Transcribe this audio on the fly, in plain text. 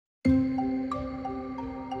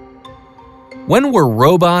When were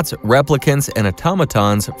robots, replicants, and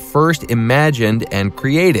automatons first imagined and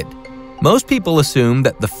created? Most people assume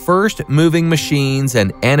that the first moving machines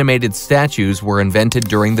and animated statues were invented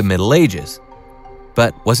during the Middle Ages.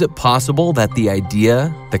 But was it possible that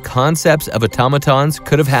the concepts of automatons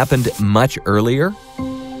could have happened much earlier?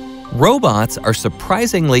 Robots are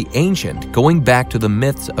surprisingly ancient, going back to the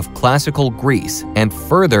myths of classical Greece and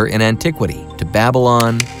further in antiquity, to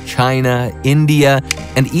Babylon, China, India,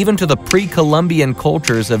 and even to the pre-Columbian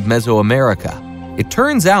cultures of Mesoamerica. It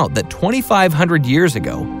turns out that 2,500 years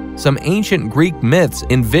ago, some ancient Greek myths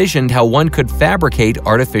envisioned how one could fabricate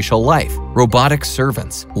artificial life, robotic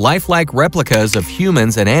servants, lifelike replicas of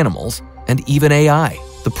humans and animals, and even AI.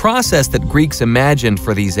 The process that Greeks imagined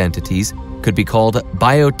for these entities could be called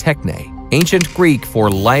biotechne, ancient Greek for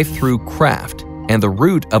life through craft, and the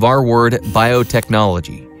root of our word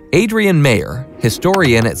biotechnology. Adrian Mayer,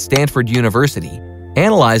 historian at Stanford University,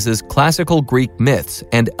 analyzes classical Greek myths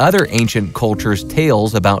and other ancient cultures'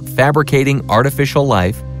 tales about fabricating artificial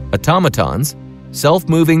life, automatons,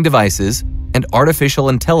 self-moving devices, and artificial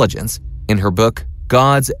intelligence in her book,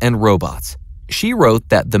 Gods and Robots. She wrote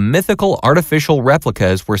that the mythical artificial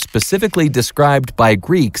replicas were specifically described by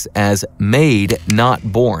Greeks as made, not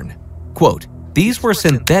born. Quote, "These were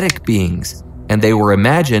synthetic beings, and they were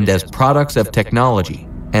imagined as products of technology.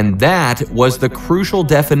 And that was the crucial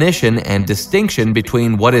definition and distinction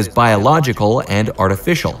between what is biological and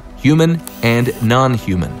artificial, human and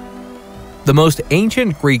non-human." The most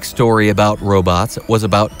ancient Greek story about robots was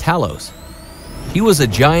about Talos. He was a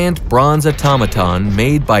giant bronze automaton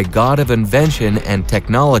made by god of invention and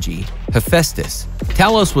technology, Hephaestus.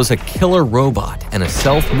 Talos was a killer robot and a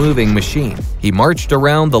self-moving machine. He marched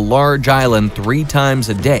around the large island 3 times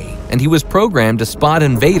a day, and he was programmed to spot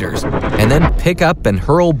invaders and then pick up and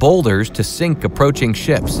hurl boulders to sink approaching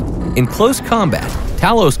ships. In close combat,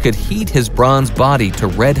 Talos could heat his bronze body to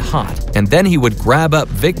red hot, and then he would grab up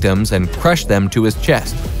victims and crush them to his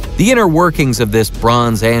chest. The inner workings of this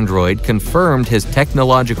bronze android confirmed his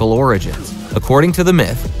technological origins. According to the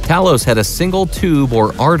myth, Talos had a single tube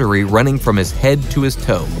or artery running from his head to his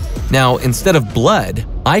toe. Now, instead of blood,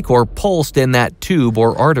 ichor pulsed in that tube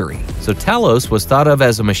or artery, so Talos was thought of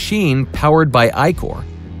as a machine powered by ichor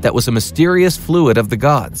that was a mysterious fluid of the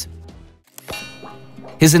gods.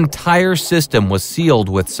 His entire system was sealed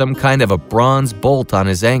with some kind of a bronze bolt on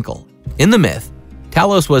his ankle. In the myth,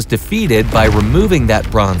 Talos was defeated by removing that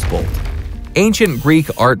bronze bolt. Ancient Greek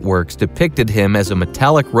artworks depicted him as a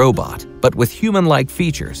metallic robot, but with human-like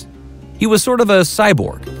features. He was sort of a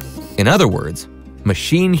cyborg. In other words,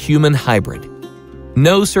 machine-human hybrid.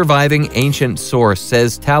 No surviving ancient source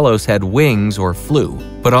says Talos had wings or flew,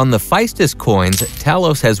 but on the Phaistos coins,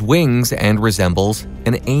 Talos has wings and resembles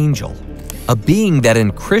an angel. A being that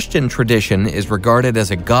in Christian tradition is regarded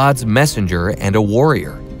as a god's messenger and a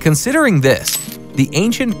warrior. Considering this, the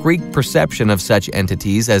ancient Greek perception of such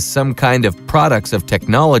entities as some kind of products of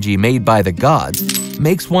technology made by the gods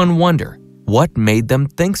makes one wonder, what made them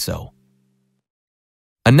think so?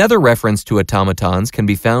 Another reference to automatons can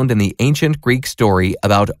be found in the ancient Greek story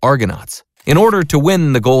about Argonauts. In order to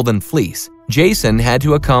win the Golden Fleece, Jason had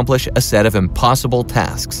to accomplish a set of impossible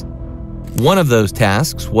tasks. One of those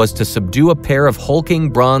tasks was to subdue a pair of hulking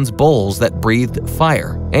bronze bulls that breathed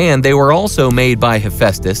fire, and they were also made by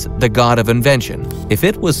Hephaestus, the god of invention. If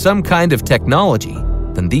it was some kind of technology,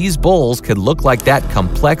 then these bulls could look like that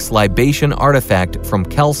complex libation artifact from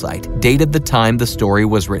calcite, dated the time the story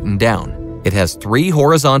was written down. It has 3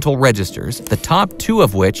 horizontal registers, the top 2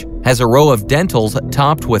 of which has a row of dentils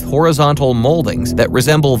topped with horizontal moldings that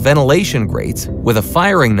resemble ventilation grates, with a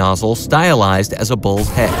firing nozzle stylized as a bull's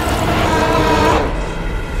head.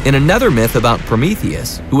 In another myth about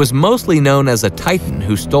Prometheus, who was mostly known as a titan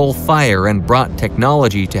who stole fire and brought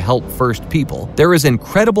technology to help first people, there is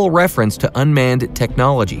incredible reference to unmanned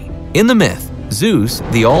technology. In the myth, Zeus,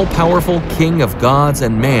 the all-powerful king of gods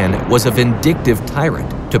and man, was a vindictive tyrant.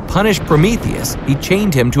 To punish Prometheus, he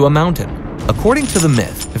chained him to a mountain. According to the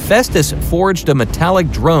myth, Hephaestus forged a metallic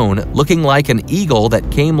drone looking like an eagle that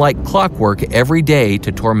came like clockwork every day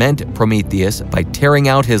to torment Prometheus by tearing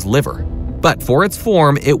out his liver. But for its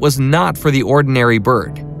form, it was not for the ordinary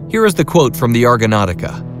bird. Here is the quote from the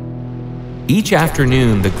Argonautica. "Each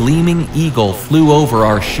afternoon, the gleaming eagle flew over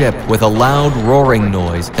our ship with a loud roaring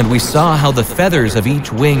noise, and we saw how the feathers of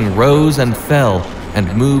each wing rose and fell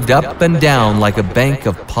and moved up and down like a bank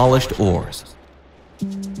of polished ores."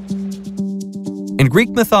 In Greek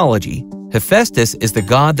mythology, Hephaestus is the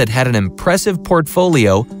god that had an impressive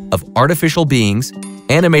portfolio of artificial beings,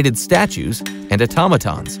 animated statues, and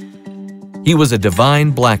automatons. He was a divine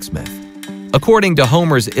blacksmith. According to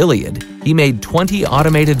Homer's Iliad, he made 20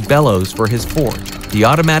 automated bellows for his forge. The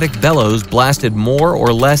automatic bellows blasted more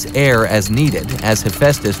or less air as needed as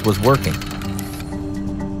Hephaestus was working.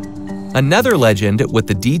 Another legend with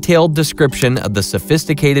the detailed description of the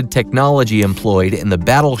sophisticated technology employed in the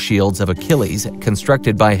battle shields of Achilles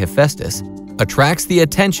constructed by Hephaestus attracts the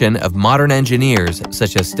attention of modern engineers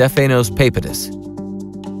such as Stephanos Papadis.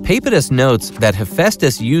 Papadis notes that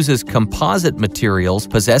Hephaestus uses composite materials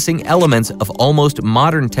possessing elements of almost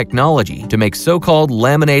modern technology to make so-called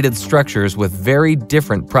laminated structures with very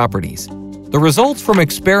different properties. The results from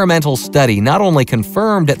experimental study not only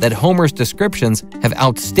confirmed that Homer's descriptions have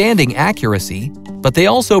outstanding accuracy, but they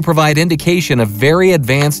also provide indication of very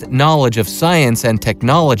advanced knowledge of science and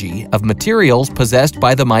technology of materials possessed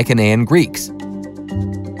by the Mycenaean Greeks.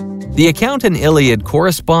 The account in Iliad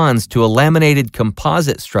corresponds to a laminated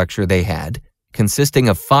composite structure they had, consisting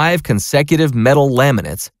of 5 consecutive metal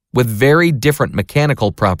laminates with very different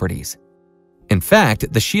mechanical properties. In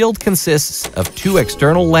fact, the shield consists of 2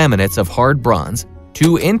 external laminates of hard bronze,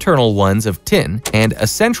 2 internal ones of tin, and a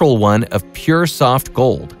central one of pure soft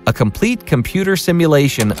gold. A complete computer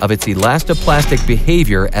simulation of its elastoplastic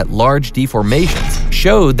behavior at large deformations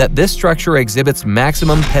showed that this structure exhibits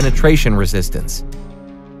maximum penetration resistance.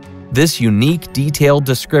 This unique, detailed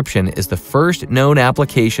description is the first known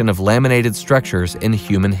application of laminated structures in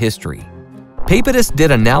human history. Papadis did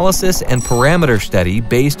analysis and parameter study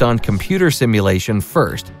based on computer simulation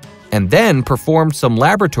first, and then performed some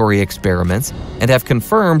laboratory experiments and have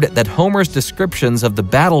confirmed that Homer's descriptions of the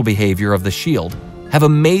battle behavior of the shield have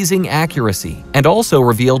amazing accuracy and also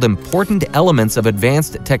revealed important elements of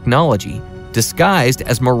advanced technology disguised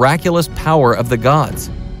as miraculous power of the gods.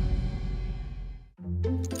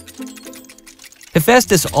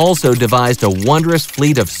 Hephaestus also devised a wondrous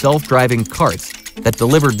fleet of self-driving carts that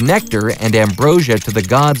delivered nectar and ambrosia to the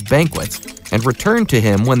gods' banquets and returned to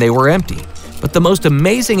him when they were empty. But the most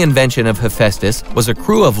amazing invention of Hephaestus was a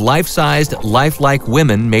crew of life-sized, lifelike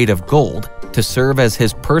women made of gold to serve as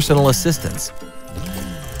his personal assistants.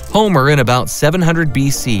 Homer, in about 700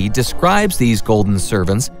 BC, describes these golden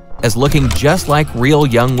servants as looking just like real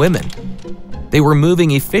young women. They were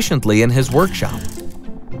moving efficiently in his workshop.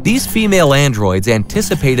 These female androids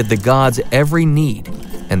anticipated the gods' every need,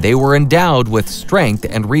 and they were endowed with strength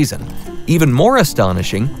and reason. Even more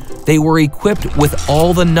astonishing, they were equipped with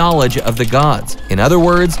all the knowledge of the gods. In other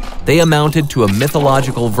words, they amounted to a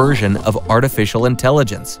mythological version of artificial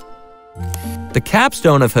intelligence. The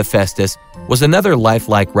capstone of Hephaestus was another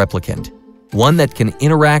lifelike replicant, one that can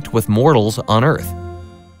interact with mortals on Earth.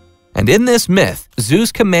 And in this myth,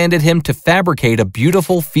 Zeus commanded him to fabricate a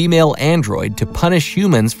beautiful female android to punish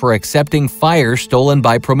humans for accepting fire stolen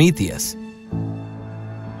by Prometheus.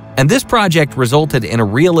 And this project resulted in a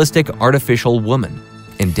realistic artificial woman,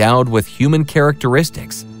 endowed with human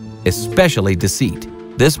characteristics, especially deceit.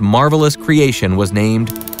 This marvelous creation was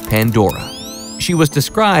named Pandora. She was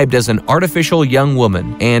described as an artificial young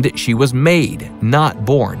woman, and she was made, not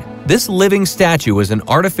born. This living statue is an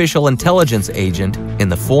artificial intelligence agent in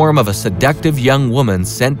the form of a seductive young woman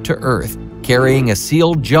sent to Earth, carrying a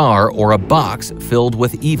sealed jar or a box filled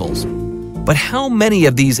with evils. But how many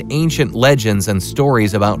of these ancient legends and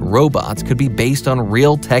stories about robots could be based on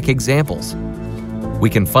real tech examples? We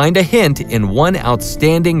can find a hint in one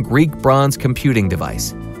outstanding Greek bronze computing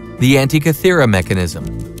device, the antiquity mechanism.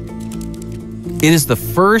 It is the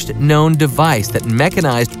first known device that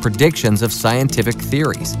mechanized predictions of scientific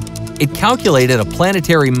theories. It calculated a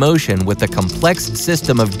planetary motion with a complex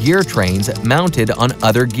system of gear trains mounted on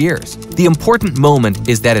other gears. The important moment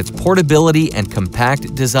is that its portability and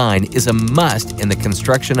compact design is a must in the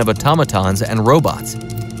construction of automatons and robots.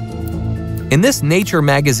 In this Nature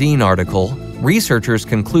magazine article, researchers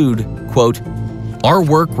conclude, quote, "Our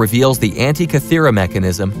work reveals the antiquity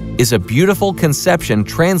mechanism is a beautiful conception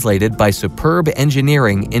translated by superb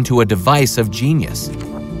engineering into a device of genius.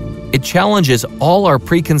 It challenges all our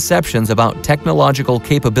preconceptions about technological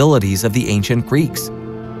capabilities of the ancient Greeks."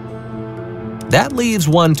 That leaves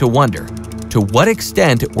one to wonder, to what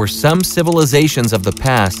extent were some civilizations of the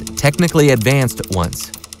past technically advanced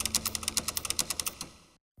once?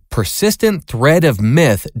 Persistent thread of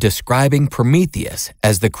myth describing Prometheus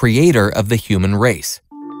as the creator of the human race.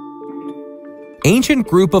 Ancient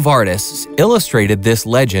group of artists illustrated this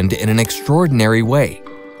legend in an extraordinary way.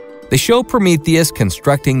 They show Prometheus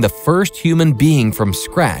constructing the first human being from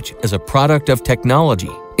scratch as a product of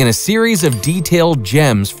technology. In a series of detailed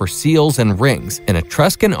gems for seals and rings, an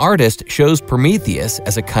Etruscan artist shows Prometheus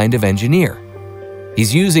as a kind of engineer.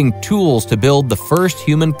 He's using tools to build the first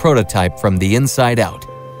human prototype from the inside out.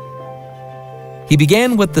 He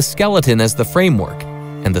began with the skeleton as the framework,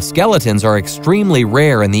 and the skeletons are extremely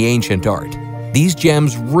rare in the ancient art. These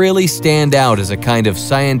gems really stand out as a kind of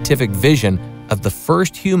scientific vision of the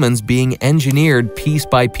first humans being engineered piece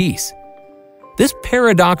by piece. This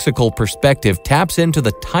paradoxical perspective taps into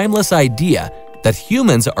the timeless idea that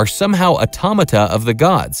humans are somehow automata of the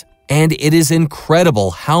gods, and it is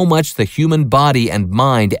incredible how much the human body and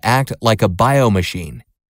mind act like a biomachine.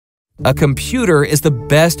 A computer is the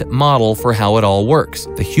best model for how it all works.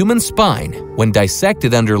 The human spine, when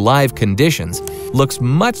dissected under live conditions, looks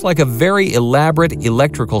much like a very elaborate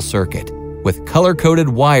electrical circuit, with color-coded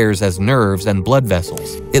wires as nerves and blood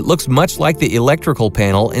vessels. It looks much like the electrical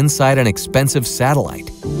panel inside an expensive satellite.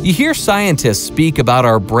 You hear scientists speak about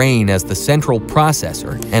our brain as the central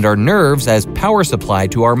processor and our nerves as power supply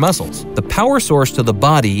to our muscles. The power source to the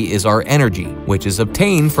body is our energy, which is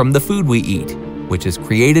obtained from the food we eat, which is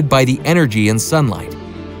created by the energy in sunlight.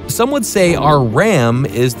 Some would say our RAM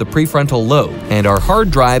is the prefrontal lobe, and our hard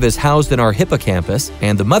drive is housed in our hippocampus,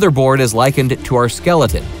 and the motherboard is likened to our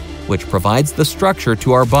skeleton, which provides the structure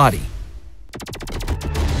to our body.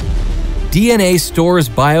 DNA stores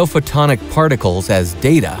biophotonic particles as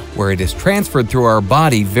data, where it is transferred through our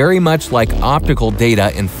body very much like optical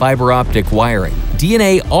data in fiber optic wiring.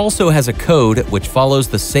 DNA also has a code which follows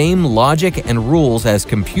the same logic and rules as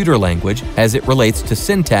computer language as it relates to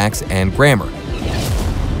syntax and grammar.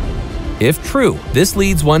 If true, this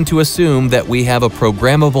leads one to assume that we have a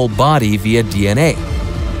programmable body via DNA.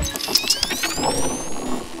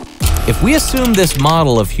 If we assume this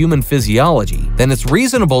model of human physiology, then it's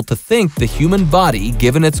reasonable to think the human body,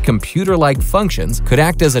 given its computer-like functions, could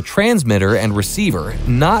act as a transmitter and receiver,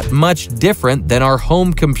 not much different than our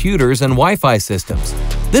home computers and Wi-Fi systems.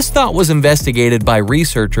 This thought was investigated by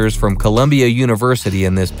researchers from Columbia University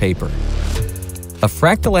in this paper. A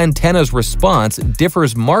fractal antenna's response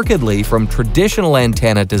differs markedly from traditional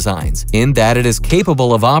antenna designs in that it is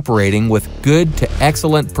capable of operating with good to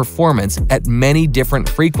excellent performance at many different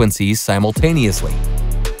frequencies simultaneously.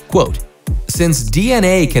 Quote, "Since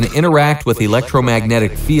DNA can interact with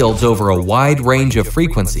electromagnetic fields over a wide range of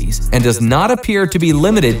frequencies and does not appear to be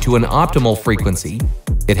limited to an optimal frequency,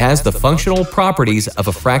 it has the functional properties of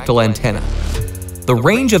a fractal antenna. The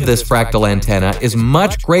range of this fractal antenna is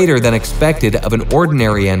much greater than expected of an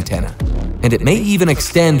ordinary antenna, and it may even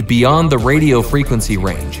extend beyond the radio frequency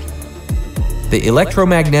range. The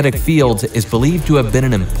electromagnetic fields is believed to have been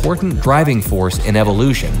an important driving force in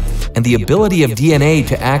evolution, and the ability of DNA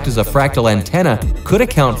to act as a fractal antenna could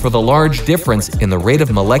account for the large difference in the rate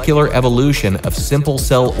of molecular evolution of simple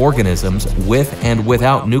cell organisms with and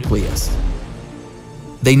without nucleus."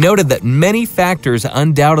 They noted that many factors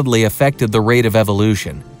undoubtedly affected the rate of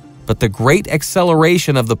evolution, but the great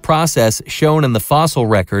acceleration of the process shown in the fossil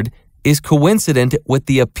record is coincident with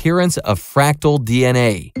the appearance of fractal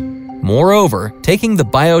DNA. Moreover, taking the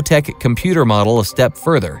biotech computer model a step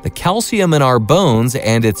further, the calcium in our bones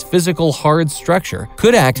and its physical hard structure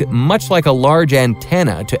could act much like a large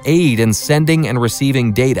antenna to aid in sending and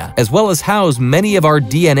receiving data, as well as house many of our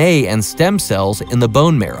DNA and stem cells in the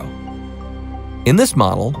bone marrow. In this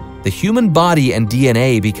model, the human body and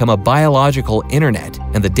DNA become a biological internet,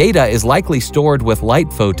 and the data is likely stored with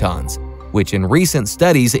light photons, which in recent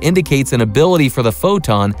studies indicates an ability for the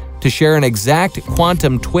photon to share an exact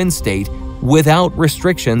quantum twin state without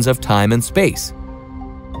restrictions of time and space.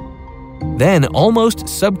 Then, almost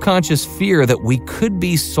subconscious fear that we could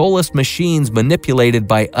be soulless machines manipulated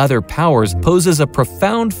by other powers poses a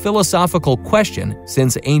profound philosophical question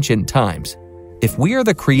since ancient times. If we are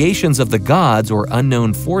the creations of the gods or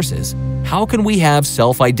unknown forces, how can we have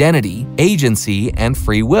self-identity, agency, and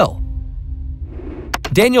free will?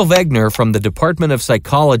 Daniel Wegner from the Department of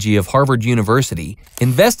Psychology of Harvard University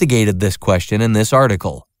investigated this question in this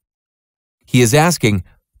article. He is asking,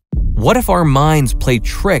 what if our minds play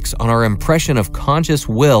tricks on our impression of conscious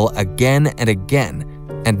will again and again,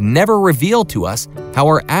 and never reveal to us how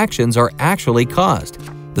our actions are actually caused?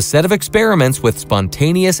 The set of experiments with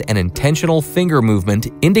spontaneous and intentional finger movement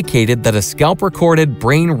indicated that a scalp-recorded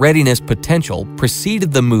brain readiness potential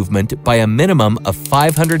preceded the movement by a minimum of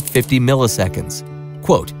 550 milliseconds.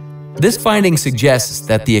 Quote, "This finding suggests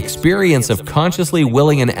that the experience of consciously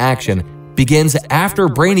willing an action begins after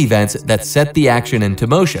brain events that set the action into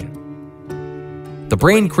motion. The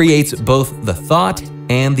brain creates both the thought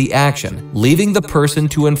and the action, leaving the person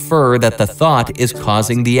to infer that the thought is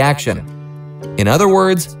causing the action. In other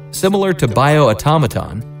words, similar to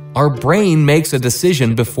bioautomaton, our brain makes a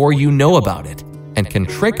decision before you know about it, and can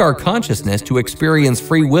trick our consciousness to experience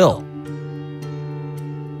free will.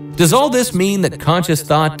 Does all this mean that conscious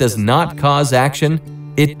thought does not cause action?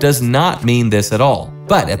 It does not mean this at all.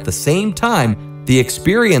 But at the same time, The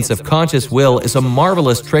experience of conscious will is a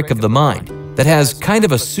marvelous trick of the mind that has kind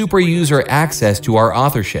of a super user access to our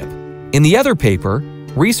authorship. In the other paper,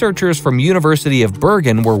 researchers from University of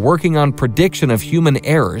Bergen were working on prediction of human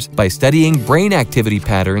errors by studying brain activity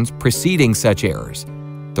patterns preceding such errors.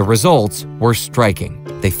 The results were striking.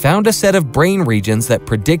 They found a set of brain regions that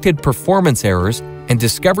predicted performance errors and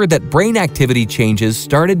discovered that brain activity changes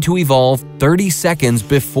started to evolve 30 seconds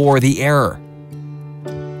before the error.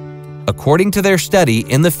 According to their study,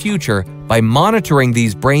 in the future, by monitoring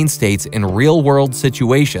these brain states in real-world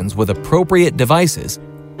situations with appropriate devices,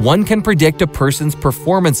 one can predict a person's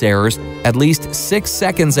performance errors at least 6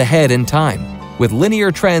 seconds ahead in time, with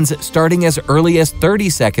linear trends starting as early as 30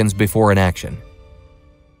 seconds before an action.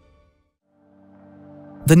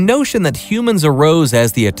 The notion that humans arose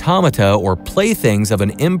as the automata or playthings of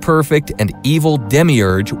an imperfect and evil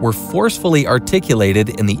demiurge were forcefully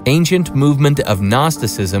articulated in the ancient movement of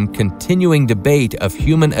Gnosticism continuing debate of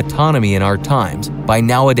human autonomy in our times by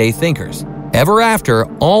nowadays thinkers. Ever after,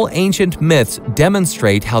 all ancient myths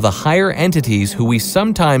demonstrate how the higher entities who we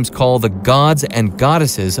sometimes call the gods and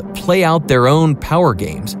goddesses play out their own power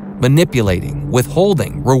games, manipulating,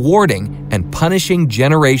 withholding, rewarding, and punishing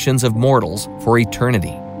generations of mortals for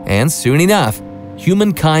eternity. And soon enough,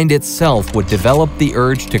 humankind itself would develop the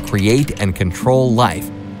urge to create and control life,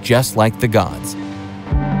 just like the gods.